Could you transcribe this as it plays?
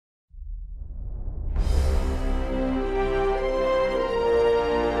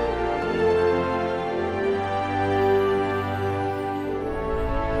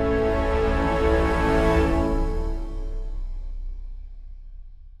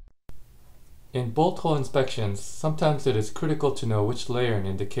In bolt hole inspections, sometimes it is critical to know which layer an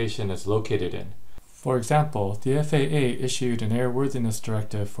indication is located in. For example, the FAA issued an airworthiness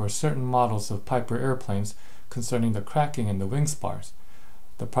directive for certain models of Piper airplanes concerning the cracking in the wing spars.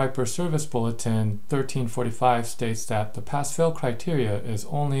 The Piper Service Bulletin 1345 states that the pass-fail criteria is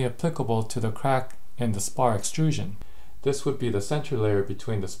only applicable to the crack in the spar extrusion. This would be the center layer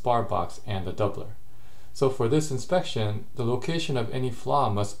between the spar box and the doubler. So for this inspection, the location of any flaw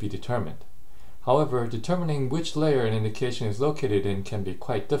must be determined. However, determining which layer an indication is located in can be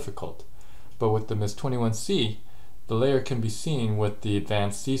quite difficult. But with the MIZ-21C, the layer can be seen with the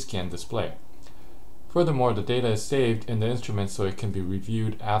advanced C-scan display. Furthermore, the data is saved in the instrument so it can be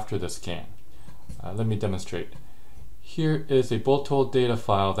reviewed after the scan. Let me demonstrate. Here is a bolt hole data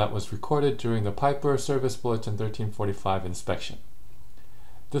file that was recorded during the Piper Service Bulletin 1345 inspection.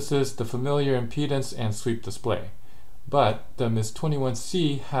 This is the familiar impedance and sweep display. But the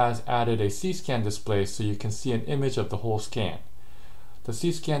MIZ-21C has added a C-scan display so you can see an image of the whole scan. The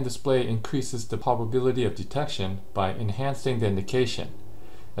C-scan display increases the probability of detection by enhancing the indication.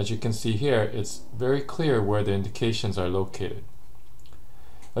 As you can see here, it's very clear where the indications are located.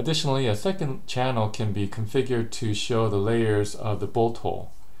 Additionally, a second channel can be configured to show the layers of the bolt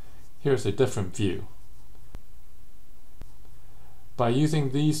hole. Here's a different view. By using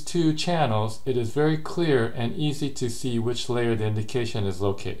these two channels, it is very clear and easy to see which layer the indication is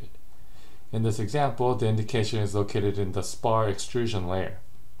located. In this example, the indication is located in the spar extrusion layer.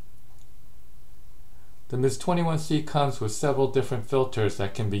 The MIZ-21C comes with several different filters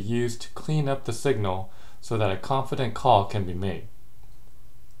that can be used to clean up the signal so that a confident call can be made.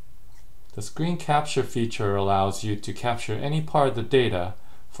 The screen capture feature allows you to capture any part of the data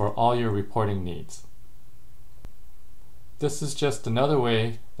for all your reporting needs. This is just another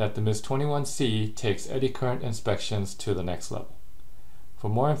way that the MIZ-21C takes eddy current inspections to the next level. For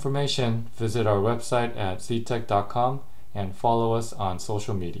more information, visit our website at zetec.com and follow us on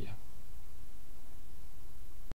social media.